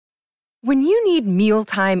When you need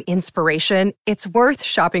mealtime inspiration, it's worth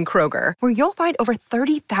shopping Kroger, where you'll find over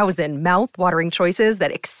 30,000 mouth-watering choices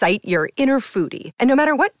that excite your inner foodie. And no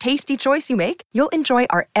matter what tasty choice you make, you'll enjoy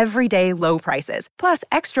our everyday low prices, plus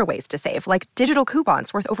extra ways to save, like digital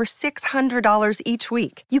coupons worth over $600 each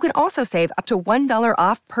week. You can also save up to $1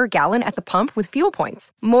 off per gallon at the pump with fuel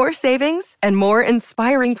points. More savings and more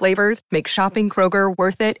inspiring flavors make shopping Kroger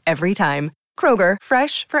worth it every time. Kroger,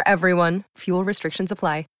 fresh for everyone. Fuel restrictions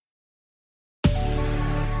apply.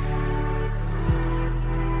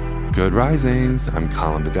 Good risings, I'm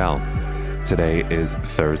Colin Bedell. Today is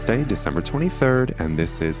Thursday, December 23rd, and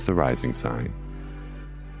this is the Rising Sign.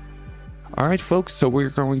 All right, folks, so we're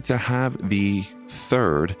going to have the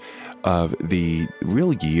third of the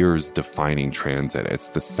real year's defining transit. It's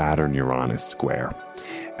the Saturn-Uranus square.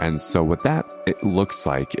 And so what that it looks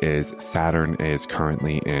like is Saturn is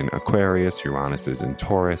currently in Aquarius, Uranus is in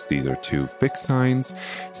Taurus. These are two fixed signs.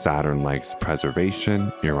 Saturn likes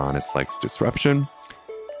preservation, Uranus likes disruption.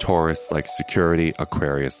 Taurus likes security,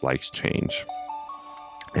 Aquarius likes change.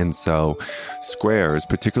 And so squares,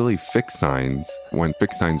 particularly fixed signs, when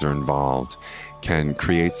fixed signs are involved, can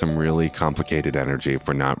create some really complicated energy if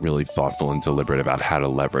we're not really thoughtful and deliberate about how to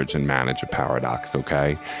leverage and manage a paradox,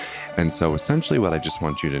 okay? And so essentially what I just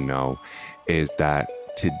want you to know is that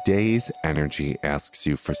today's energy asks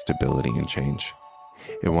you for stability and change.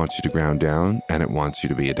 It wants you to ground down, and it wants you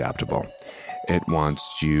to be adaptable. It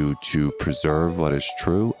wants you to preserve what is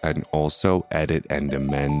true and also edit and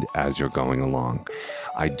amend as you're going along.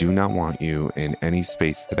 I do not want you in any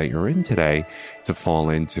space that you're in today to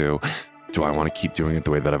fall into, do I want to keep doing it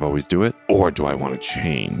the way that I've always do it? Or do I want to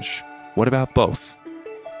change? What about both?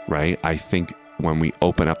 Right? I think when we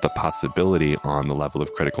open up the possibility on the level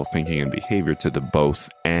of critical thinking and behavior to the both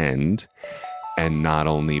and not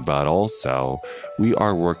only, but also, we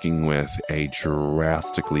are working with a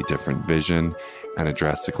drastically different vision and a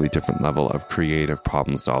drastically different level of creative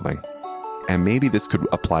problem solving. And maybe this could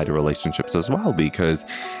apply to relationships as well, because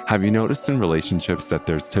have you noticed in relationships that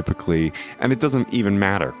there's typically, and it doesn't even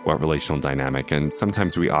matter what relational dynamic, and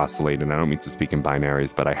sometimes we oscillate, and I don't mean to speak in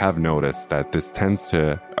binaries, but I have noticed that this tends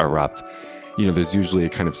to erupt. You know, there's usually a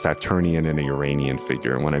kind of Saturnian and a Uranian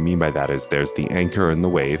figure. And what I mean by that is there's the anchor and the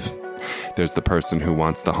wave. There's the person who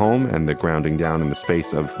wants the home and the grounding down in the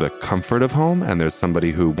space of the comfort of home. And there's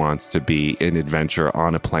somebody who wants to be in adventure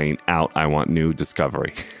on a plane out. I want new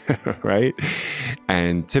discovery, right?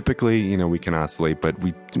 And typically, you know, we can oscillate, but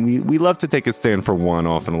we love to take a stand for one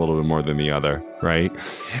often a little bit more than the other, right?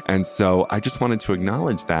 And so I just wanted to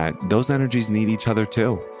acknowledge that those energies need each other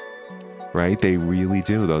too. Right? They really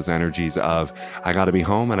do. Those energies of, I got to be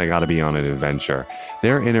home and I got to be on an adventure.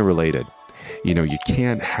 They're interrelated. You know, you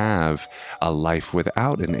can't have a life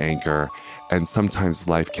without an anchor. And sometimes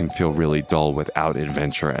life can feel really dull without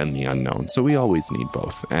adventure and the unknown. So we always need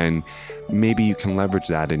both. And maybe you can leverage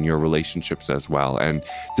that in your relationships as well. And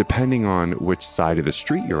depending on which side of the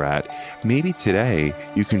street you're at, maybe today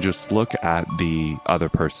you can just look at the other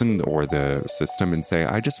person or the system and say,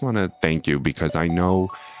 I just want to thank you because I know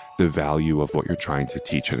the value of what you're trying to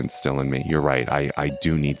teach and instill in me. You're right. I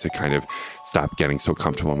do need to kind of stop getting so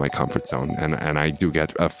comfortable in my comfort zone. And I do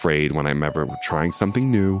get afraid when I'm ever trying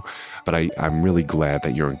something new, but I'm really glad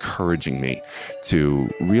that you're encouraging me to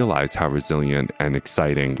realize how resilient and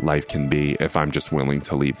exciting life can be if I'm just willing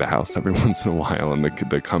to leave the house every once in a while in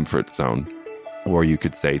the comfort zone. Or you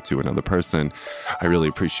could say to another person, I really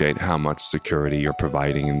appreciate how much security you're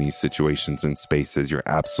providing in these situations and spaces. You're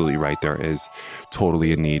absolutely right. There is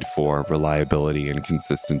totally a need for reliability and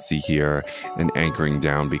consistency here and anchoring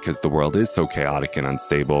down because the world is so chaotic and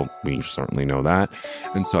unstable. We certainly know that.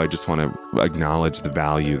 And so I just want to acknowledge the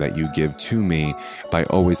value that you give to me by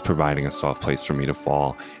always providing a soft place for me to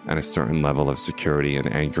fall and a certain level of security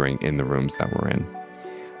and anchoring in the rooms that we're in.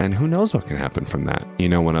 And who knows what can happen from that? You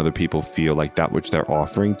know, when other people feel like that which they're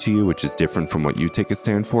offering to you, which is different from what you take a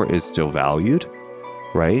stand for, is still valued,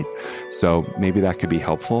 right? So maybe that could be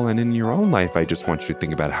helpful. And in your own life, I just want you to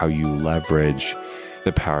think about how you leverage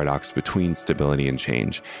the paradox between stability and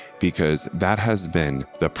change, because that has been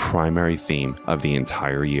the primary theme of the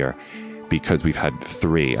entire year, because we've had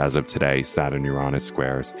 3 as of today, Saturn-Uranus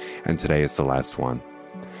squares, and today is the last one.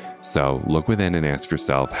 So look within and ask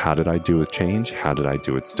yourself, how did I do with change? How did I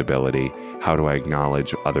do with stability? How do I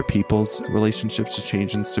acknowledge other people's relationships to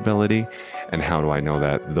change and stability? And how do I know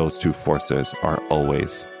that those two forces are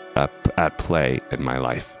always at play in my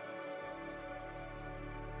life?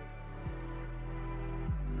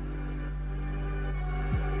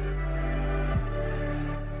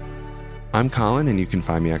 I'm Colin, and you can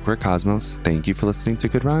find me at Queer Cosmos. Thank you for listening to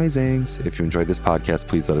Good Risings. If you enjoyed this podcast,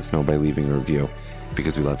 please let us know by leaving a review,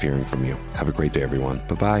 because we love hearing from you. Have a great day, everyone.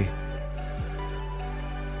 Bye-bye.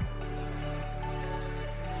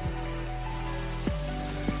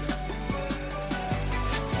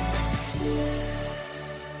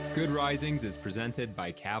 Good Risings is presented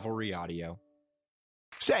by Cavalry Audio.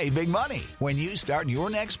 Save big money when you start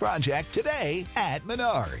your next project today at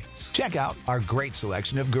Menards. Check out our great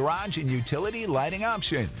selection of garage and utility lighting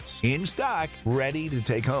options in stock, ready to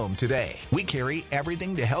take home today. We carry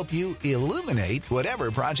everything to help you illuminate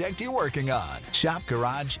whatever project you're working on. Shop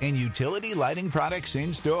garage and utility lighting products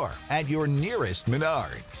in store at your nearest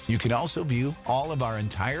Menards. You can also view all of our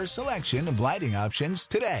entire selection of lighting options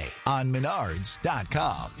today on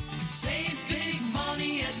Menards.com. Save big